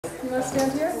want to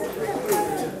stand here?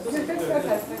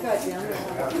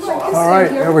 All right,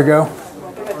 there we go.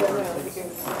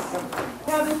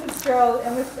 Calvin Fitzgerald,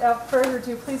 and without further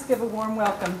ado, please give a warm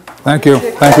welcome. Thank you.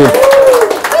 Thank you.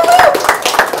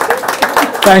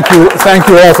 Thank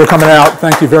you all for coming out.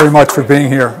 Thank you very much for being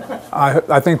here.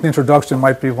 I think the introduction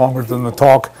might be longer than the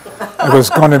talk. It was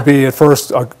going to be at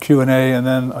first a Q&A and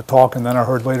then a talk, and then I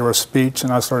heard later a speech,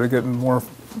 and I started getting more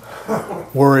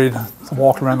worried,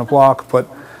 walking around the block. But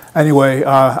anyway,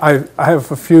 I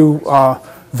have a few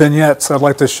vignettes I'd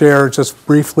like to share just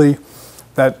briefly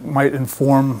that might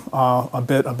inform a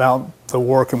bit about the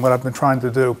work and what I've been trying to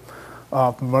do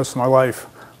most of my life.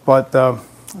 But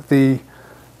the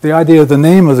idea of the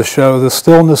name of the show, The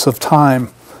Stillness of Time,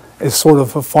 is sort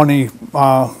of a funny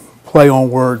play on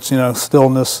words. You know,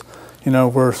 stillness. You know,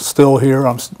 we're still here.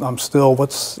 I'm still.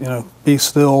 What's, you know, be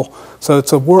still. So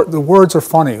it's a word. The words are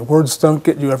funny. Words don't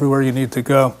get you everywhere you need to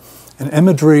go. And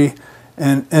imagery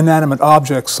and inanimate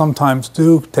objects sometimes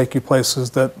do take you places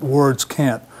that words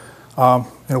can't. You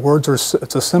know, words are.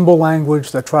 It's a symbol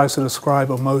language that tries to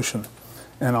describe emotion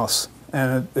in us,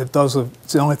 and it does.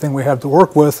 It's the only thing we have to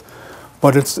work with,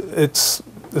 but it's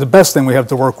the best thing we have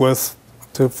to work with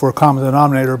for a common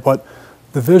denominator. But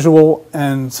the visual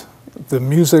and the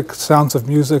music, sounds of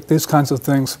music, these kinds of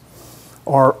things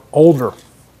are older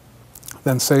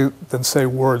than say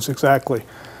words exactly.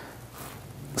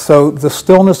 So the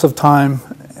stillness of time,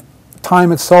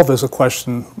 time itself is a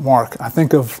question mark. I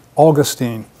think of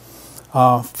Augustine,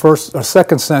 first or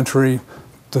second century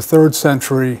to third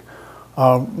century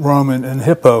Roman in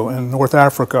Hippo in North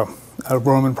Africa, a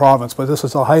Roman province. But this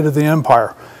is the height of the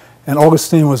empire. And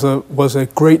Augustine was a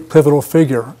great pivotal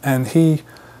figure, and he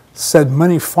said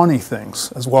many funny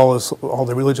things, as well as all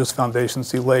the religious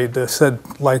foundations he laid. They said,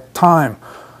 like, time.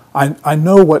 I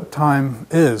know what time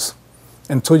is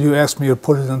until you ask me to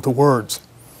put it into words.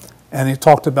 And he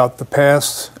talked about the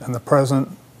past and the present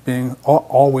being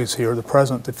always here, the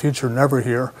present, the future never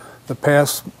here. The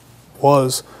past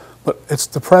was, but it's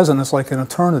the present is like an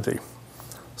eternity.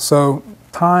 So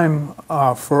time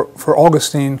for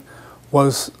Augustine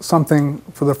was something,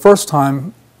 for the first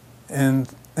time in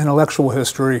intellectual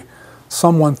history,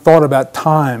 someone thought about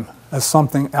time as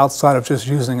something outside of just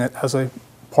using it as a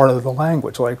part of the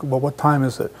language. Like, well, what time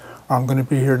is it? Or I'm going to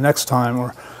be here next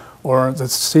time, or the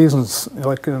seasons,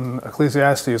 like in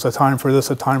Ecclesiastes, a time for this,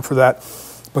 a time for that.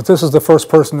 But this is the first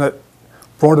person that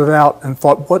brought it out and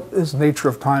thought, what is the nature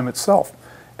of time itself?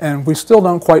 And we still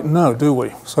don't quite know, do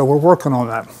we? So we're working on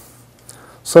that.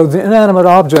 So the inanimate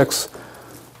objects,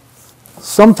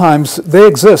 sometimes they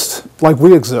exist like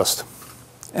we exist,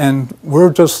 and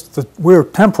we're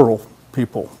temporal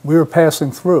people. We're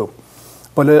passing through.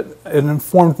 But it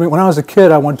informed me. When I was a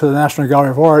kid, I went to the National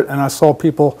Gallery of Art, and I saw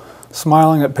people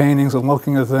smiling at paintings and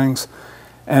looking at things,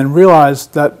 and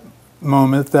realized that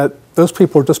moment that those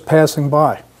people are just passing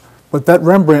by. But that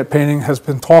Rembrandt painting has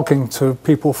been talking to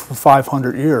people for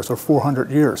 500 years or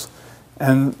 400 years,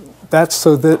 and that's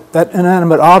so that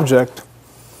inanimate object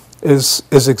is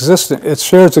existing. It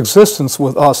shares existence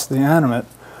with us, the animate,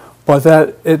 but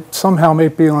that it somehow may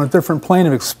be on a different plane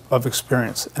of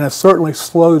experience. And it certainly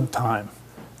slowed time.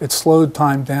 It slowed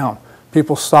time down.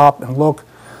 People stopped and looked.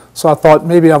 So I thought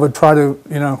maybe I would try to,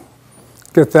 you know,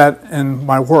 get that in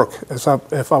my work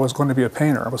if I was going to be a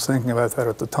painter. I was thinking about that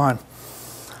at the time.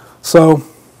 So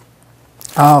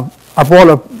I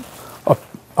brought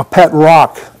a pet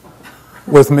rock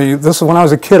with me. This is when I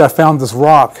was a kid. I found this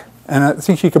rock, and I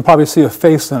think you can probably see a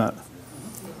face in it.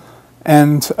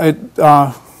 And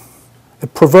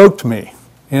it provoked me,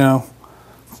 you know,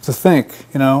 to think,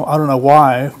 you know, I don't know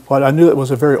why, but I knew it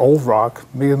was a very old rock,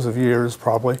 millions of years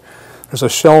probably. There's a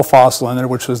shell fossil in there,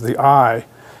 which is the eye,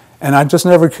 and I just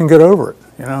never can get over it,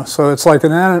 you know. So it's like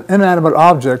an inanimate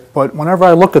object, but whenever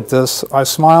I look at this, I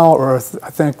smile or I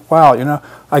think, wow, you know,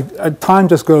 time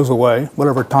just goes away,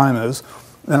 whatever time is,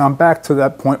 and I'm back to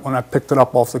that point when I picked it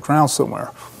up off the ground somewhere.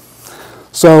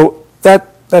 So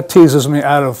that teases me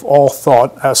out of all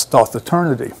thought, as doth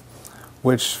eternity,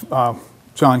 which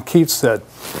John Keats said.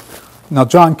 Now,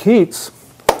 John Keats,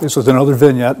 this was another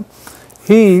vignette,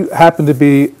 he happened to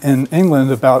be in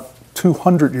England about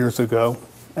 200 years ago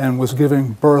and was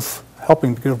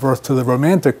helping to give birth to the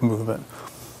Romantic movement,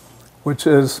 which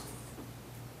is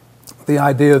the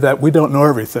idea that we don't know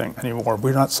everything anymore.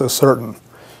 We're not so certain.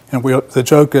 And the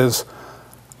joke is,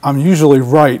 I'm usually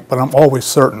right, but I'm always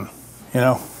certain, you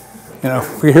know. You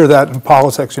know, we hear that in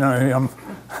politics, you know,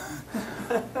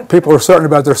 people are certain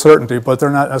about their certainty, but they're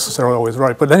not necessarily always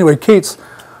right. But anyway, Keats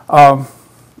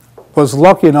was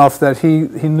lucky enough that he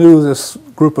knew this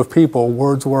group of people,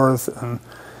 Wordsworth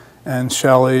and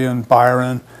Shelley and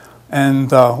Byron,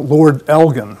 and Lord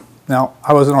Elgin. Now,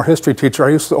 I was an art history teacher. I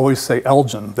used to always say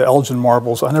Elgin, the Elgin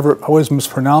marbles. I always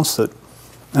mispronounced it.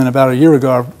 And about a year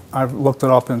ago, I looked it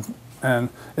up, and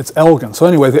it's Elgin. So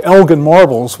anyway, the Elgin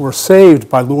marbles were saved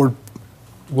by Lord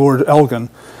Elgin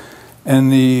in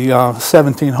the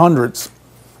 1700s.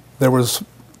 There was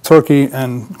Turkey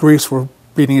and Greece were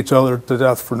beating each other to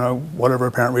death for whatever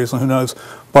apparent reason, who knows.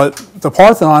 But the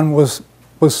Parthenon was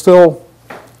still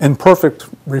in perfect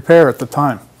repair at the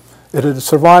time. It had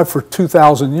survived for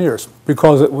 2,000 years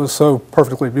because it was so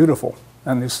perfectly beautiful.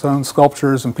 And these stone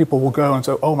sculptures, and people will go and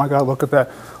say, oh my God, look at that.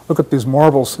 Look at these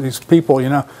marbles, these people,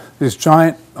 these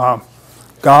giant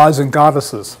gods and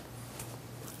goddesses.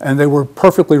 And they were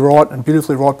perfectly wrought and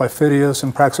beautifully wrought by Phidias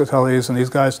and Praxiteles and these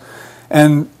guys.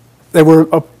 And they were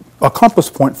a compass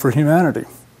point for humanity.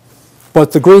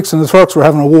 But the Greeks and the Turks were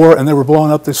having a war, and they were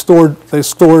blowing up. They stored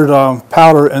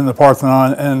powder in the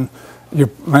Parthenon, and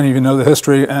many of you know the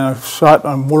history, and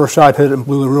a mortar shot hit it and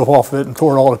blew the roof off it and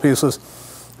tore it all to pieces.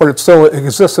 But it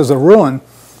exists as a ruin,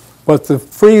 but the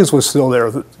frieze was still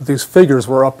there. These figures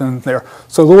were up in there.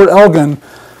 So Lord Elgin,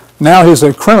 now he's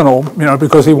a criminal,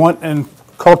 because he went and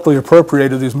culturally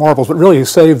appropriated these marbles, but really he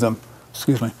saved them.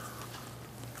 Excuse me.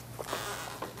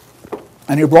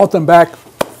 And he brought them back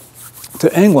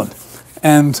to England.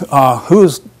 And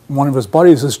one of his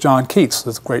buddies is John Keats,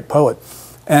 this great poet.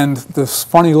 And this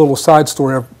funny little side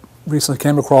story I recently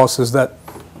came across is that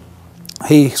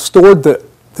he stored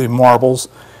the marbles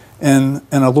in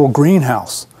a little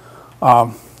greenhouse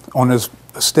on his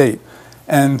estate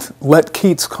and let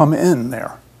Keats come in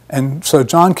there. And so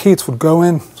John Keats would go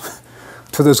in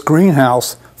to this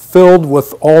greenhouse filled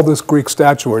with all this Greek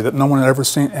statuary that no one had ever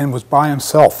seen, and was by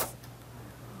himself.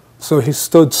 So he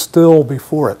stood still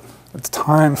before it. At the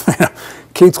time,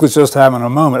 Keats was just having a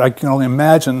moment. I can only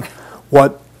imagine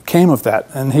what came of that.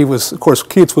 And he was, of course,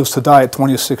 Keats was to die at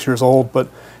 26 years old, but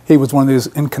he was one of these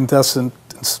incandescent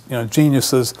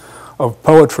geniuses of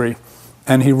poetry.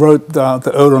 And he wrote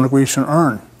the Ode on the Grecian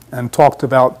Urn and talked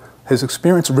about his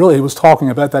experience. Really, he was talking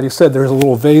about that. He said there's a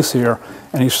little vase here,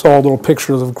 and he saw little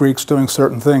pictures of Greeks doing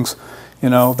certain things.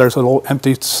 There's a little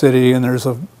empty city, and there's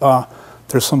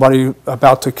somebody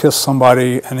about to kiss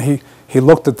somebody, and he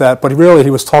looked at that, but he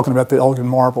was talking about the Elgin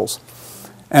marbles.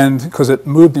 And because it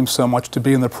moved him so much to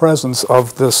be in the presence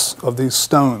of these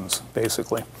stones,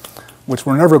 basically, which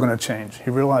were never going to change. He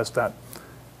realized that.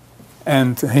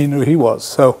 And he knew he was.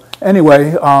 So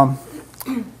anyway,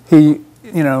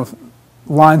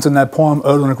 lines in that poem,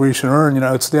 Ode on a Grecian Urn,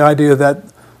 it's the idea that,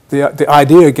 the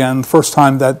idea again, first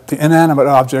time that the inanimate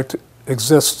object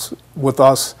exists with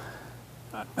us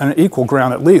on an equal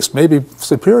ground at least, maybe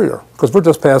superior, because we're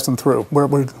just passing through.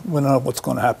 We know what's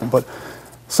going to happen. But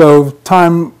so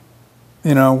time,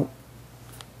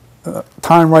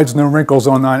 time writes no wrinkles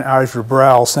on thine azure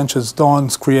brow, since as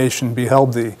dawn's creation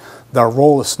beheld thee, thou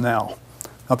rollest now.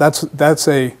 Now that's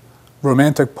a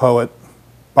romantic poet,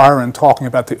 Byron, talking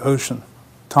about the ocean.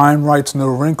 Time writes no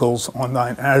wrinkles on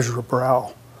thine azure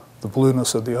brow, the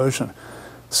blueness of the ocean.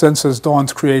 Since as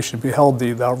dawn's creation beheld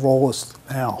thee, thou rollest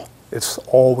now. It's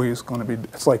always going to be,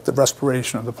 it's like the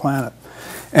respiration of the planet.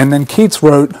 And then Keats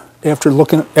wrote,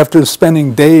 after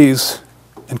spending days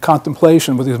in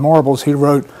contemplation with these marbles, he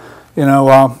wrote,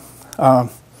 what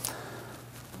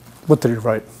did he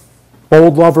write?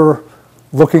 Bold lover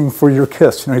looking for your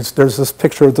kiss. There's this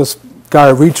picture of this guy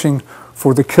reaching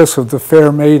for the kiss of the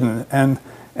fair maiden,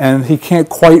 and he can't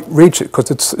quite reach it because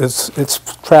it's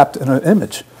trapped in an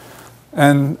image.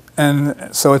 And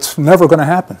so it's never going to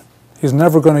happen. He's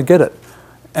never going to get it.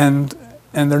 And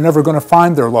they're never going to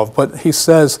find their love. But he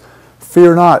says,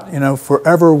 fear not,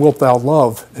 forever wilt thou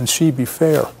love, and she be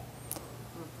fair.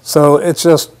 So it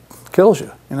just kills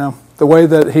you, the way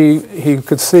that he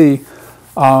could see,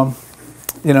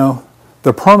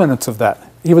 the permanence of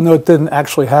that, even though it didn't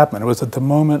actually happen. It was at the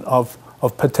moment of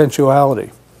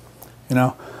potentiality,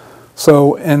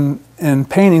 So in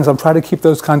paintings, I'm trying to keep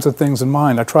those kinds of things in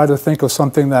mind. I try to think of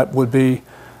something that would be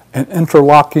an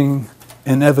interlocking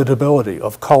inevitability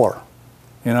of color,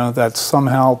 that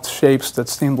somehow shapes that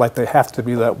seem like they have to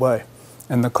be that way,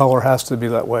 and the color has to be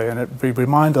that way, and it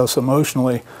remind us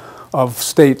emotionally of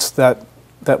states that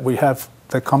we have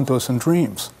that come to us in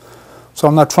dreams. So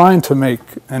I'm not trying to make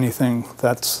anything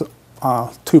that's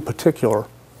too particular.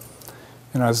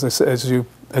 As they say, as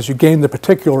you gain the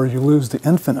particular, you lose the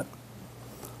infinite.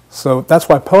 So that's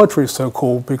why poetry is so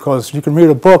cool, because you can read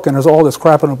a book and there's all this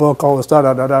crap in a book, all this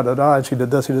da-da-da-da-da-da, and she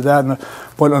did this, he did that.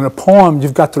 But in a poem,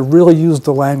 you've got to really use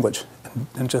the language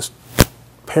and just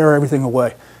pare everything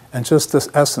away. And just this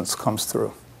essence comes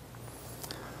through.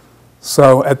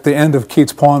 So at the end of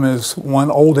Keats' poem is,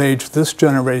 one old age this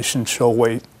generation shall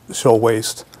wait, shall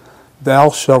waste. Thou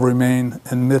shalt remain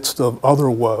in midst of other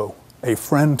woe, a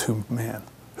friend to man,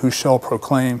 who shall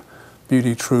proclaim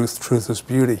beauty, truth, truth is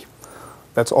beauty.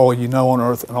 That's all you know on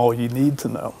earth and all you need to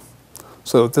know.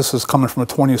 So this is coming from a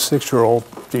 26-year-old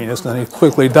genius, and he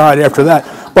quickly died after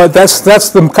that. But that's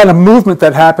the kind of movement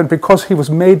that happened because he was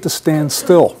made to stand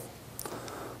still.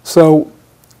 So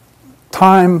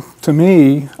time, to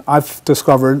me, I've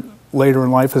discovered later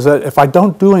in life, is that if I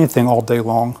don't do anything all day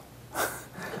long,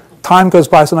 time goes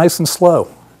by so nice and slow.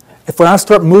 When I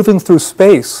start moving through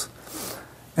space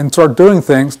and start doing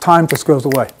things, time just goes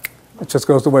away. It just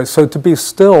goes away. So to be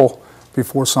still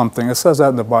before something, it says that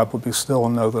in the Bible, be still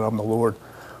and know that I'm the Lord.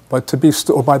 But to be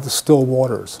still by the still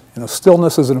waters. You know,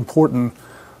 stillness is an important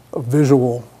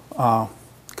visual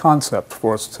concept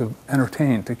for us to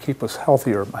entertain, to keep us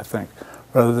healthier, I think,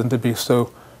 rather than to be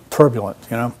so turbulent,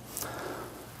 you know.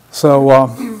 So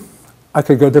I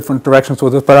could go different directions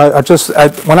with it, but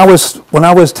when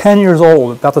I was 10 years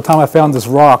old, about the time I found this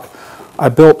rock, I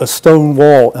built a stone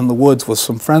wall in the woods with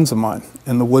some friends of mine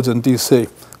in the woods in D.C.,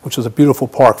 which is a beautiful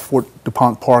park, Fort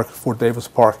DuPont Park, Fort Davis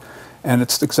Park, and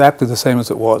it's exactly the same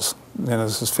as it was. You know,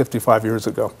 this is 55 years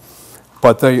ago.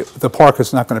 But the park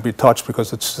is not going to be touched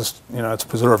because it's just, you know, it's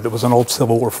preserved. It was an old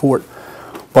Civil War fort,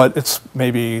 but it's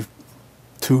maybe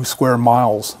 2 square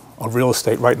miles of real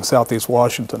estate right in Southeast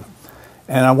Washington.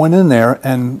 And I went in there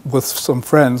and with some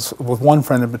friends, with one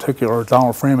friend in particular,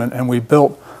 Donald Freeman, and we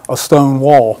built a stone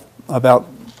wall about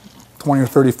 20 or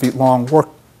 30 feet long, worked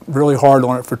really hard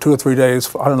on it for 2 or 3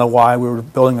 days. I don't know why. We were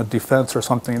building a defense or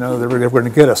something, you know, they were going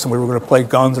to get us and we were going to play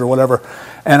guns or whatever.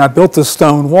 And I built this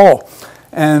stone wall.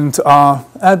 And,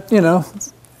 you know,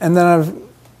 and then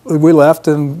we left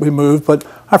and we moved, but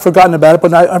I've forgotten about it.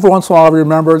 But every once in a while I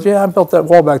remember, yeah, I built that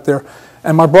wall back there.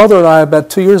 And my brother and I, about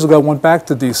 2 years ago, went back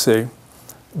to D.C.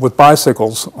 with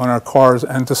bicycles on our cars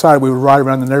and decided we would ride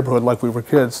around the neighborhood like we were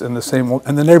kids in the same,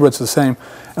 and the neighborhood's the same.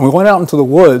 And we went out into the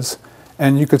woods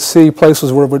and you could see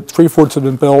places where 3 forts had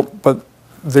been built, but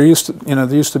there used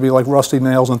to be like rusty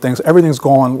nails and things. Everything's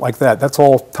gone like that. That's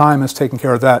all, time has taken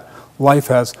care of that. Life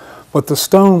has. But the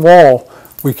stone wall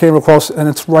we came across, and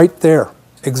it's right there,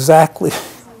 exactly.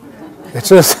 It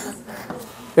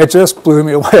just blew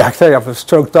me away. I tell you, I was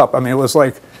choked up. I mean, it was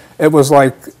like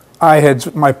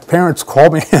my parents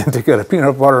called me in to get a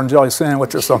peanut butter and jelly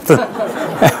sandwich or something.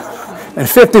 And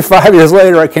 55 years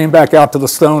later, I came back out to the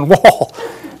stone wall.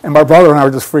 And my brother and I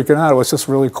were just freaking out. It was just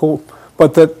really cool.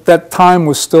 But that time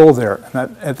was still there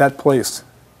at that place.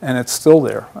 And it's still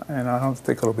there. And I don't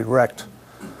think it'll be wrecked.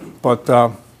 But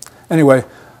anyway,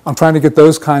 I'm trying to get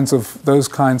those kinds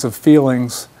of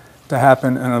feelings to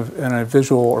happen in a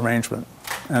visual arrangement.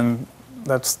 And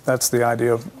that's the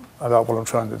idea about what I'm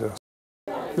trying to do.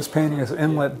 This painting is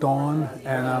Inlet Dawn,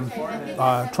 and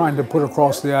I'm trying to put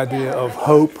across the idea of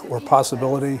hope or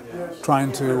possibility,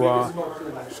 trying to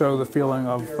show the feeling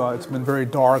of it's been very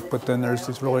dark, but then there's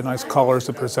these really nice colors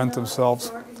that present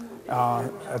themselves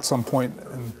at some point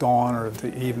in dawn or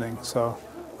the evening. So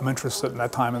I'm interested in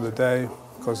that time of the day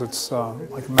because it's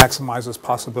like maximizes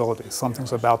possibilities.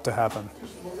 Something's about to happen.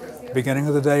 The beginning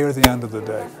of the day or the end of the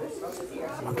day.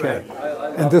 Okay.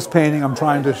 In this painting, I'm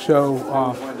trying to show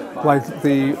like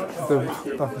the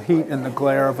heat and the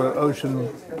glare of an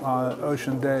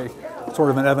ocean day, sort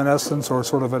of an evanescence or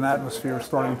sort of an atmosphere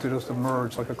starting to just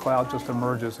emerge, like a cloud just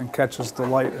emerges and catches the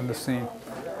light in the scene,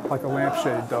 like a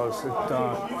lampshade does.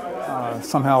 It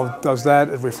somehow does that.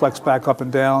 It reflects back up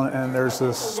and down, and there's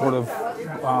this sort of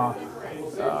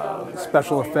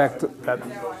special effect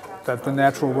that the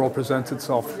natural world presents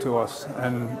itself to us.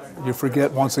 And you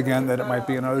forget once again that it might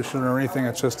be an ocean or anything.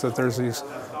 It's just that there's these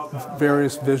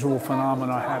various visual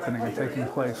phenomena happening and taking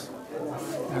place.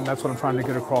 And that's what I'm trying to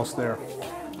get across there.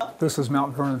 This is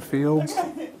Mount Vernon Fields,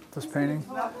 this painting.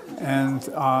 And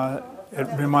it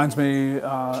reminds me,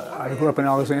 I grew up in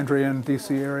Alexandria in the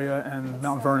DC area, and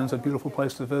Mount Vernon's a beautiful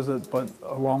place to visit, but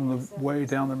along the way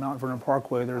down the Mount Vernon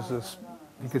Parkway,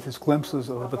 you get these glimpses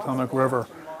of the Potomac River.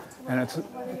 And it's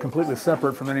completely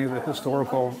separate from any of the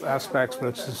historical aspects, but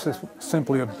it's just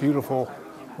simply a beautiful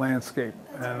landscape.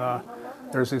 And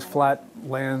there's these flat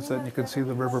lands that you can see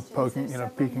the river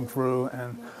peeking through,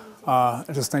 and I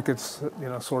just think it's,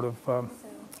 sort of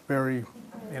very,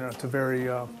 it's a very,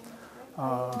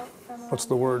 what's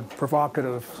the word,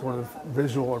 provocative sort of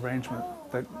visual arrangement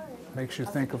that makes you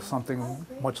think of something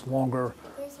much longer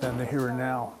than the here and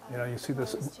now. You see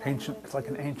this ancient, it's like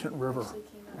an ancient river.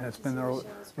 And it's been there.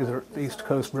 The East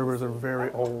Coast rivers are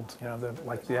very old,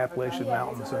 like the Appalachian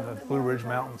Mountains and the Blue Ridge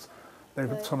Mountains.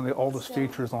 They're some of the oldest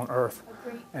features on Earth.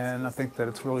 And I think that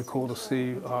it's really cool to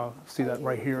see that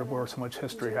right here where so much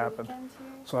history happened.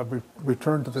 So I've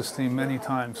returned to this theme many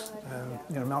times, and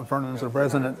you know, Mount Vernon is a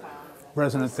resident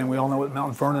thing. We all know what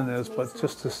Mount Vernon is, but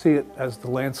just to see it as the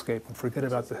landscape and forget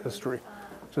about the history.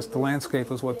 Just the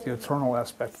landscape is what the eternal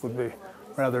aspect would be,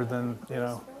 rather than, you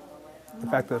know, the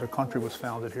fact that a country was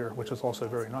founded here, which is also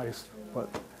very nice. But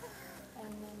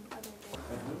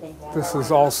this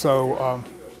is also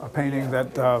a painting that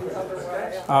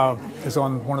is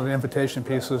on one of the invitation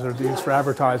pieces or used for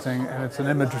advertising, and it's an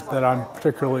image that I'm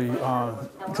particularly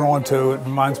drawn to. It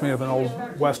reminds me of an old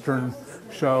Western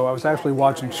show. I was actually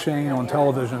watching Shane on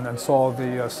television and saw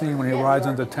the scene when he rides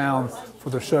into town for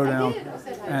the showdown,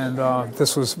 and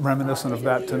this was reminiscent of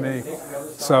that to me.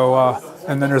 So,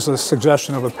 and then there's a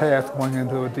suggestion of a path going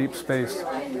into a deep space.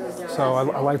 So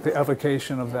I like the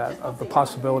evocation of that, of the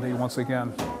possibility once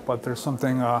again, but there's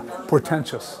something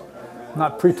portentous,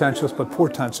 not pretentious, but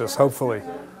portentous, hopefully,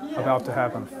 about to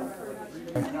happen.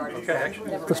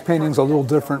 This painting's a little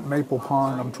different, Maple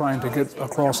Pond. I'm trying to get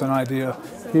across an idea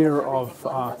here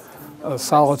of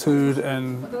solitude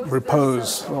and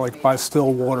repose, like by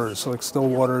still waters. Like still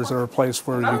waters are a place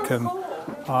where you can,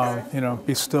 you know,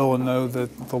 be still and know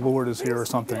that the Lord is here or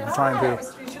something. I'm trying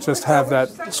to just have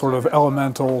that sort of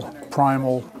elemental,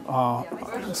 primal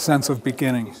sense of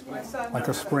beginning, like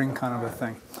a spring kind of a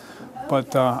thing.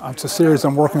 But it's a series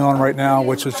I'm working on right now,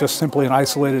 which is just simply an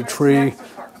isolated tree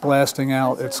blasting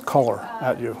out its color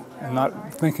at you, and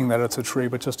not thinking that it's a tree,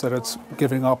 but just that it's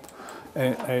giving up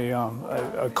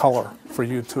a color for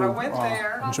you to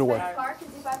enjoy.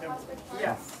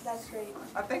 Yes. That's great.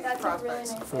 I think That's it's a Prospect. really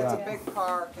nice It's a big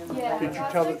park. And Yeah. Did you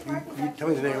tell you tell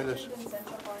me the name of this?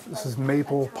 This is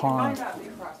Maple Might Pond. not be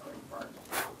Prospect Park.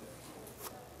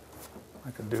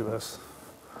 I could do this.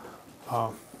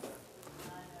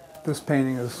 This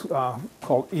painting is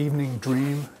called Evening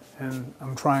Dream, and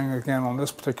I'm trying again on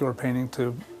this particular painting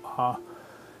to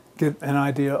get an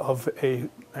idea of a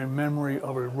memory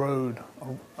of a road,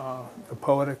 the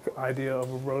poetic idea of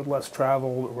a road less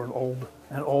traveled, or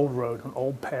an old road, an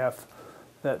old path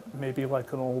that may be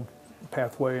like an old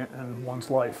pathway in one's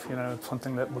life. You know,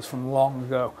 something that was from long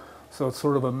ago. So it's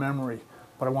sort of a memory,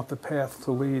 but I want the path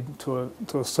to lead to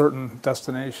a certain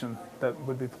destination that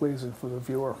would be pleasing for the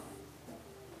viewer.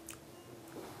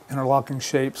 Interlocking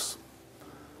shapes,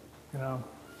 you know,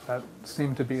 that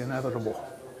seem to be inevitable.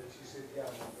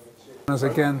 As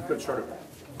again,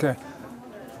 okay,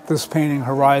 this painting,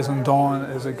 Horizon Dawn,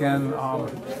 is again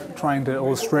trying to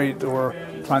illustrate or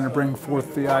trying to bring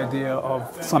forth the idea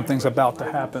of something's about to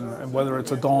happen, and whether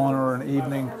it's a dawn or an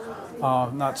evening,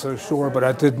 not so sure, but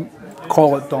I did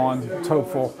call it dawn. It's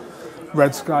hopeful,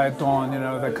 red sky at dawn, you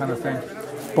know, that kind of thing.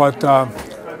 But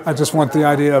I just want the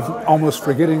idea of almost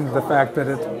forgetting the fact that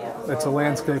it's a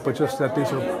landscape, but just that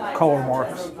these are color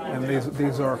marks, and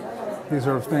these are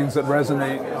things that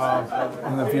resonate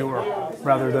in the viewer,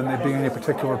 rather than they being in a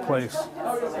particular place.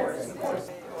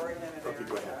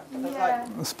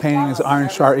 This painting is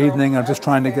Ironshire Evening. I'm just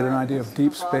trying to get an idea of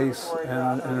deep space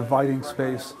and an inviting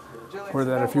space, where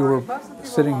that if you were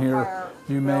sitting here,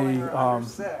 you may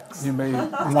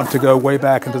want to go way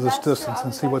back into this distance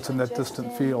and see what's in that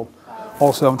distant field.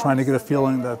 Also, I'm trying to get a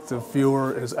feeling that the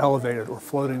viewer is elevated or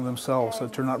floating themselves, so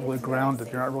that you're not really grounded,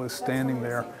 you're not really standing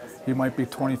there. You might be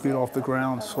 20 feet off the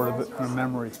ground, sort of in a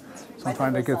memory. So I'm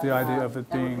trying to get the idea of it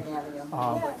being,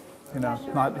 you know,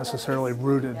 not necessarily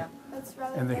rooted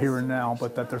in the here and now,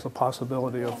 but that there's a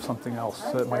possibility of something else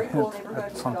that might hint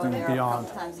at something beyond.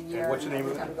 What's the name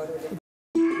of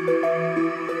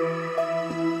it?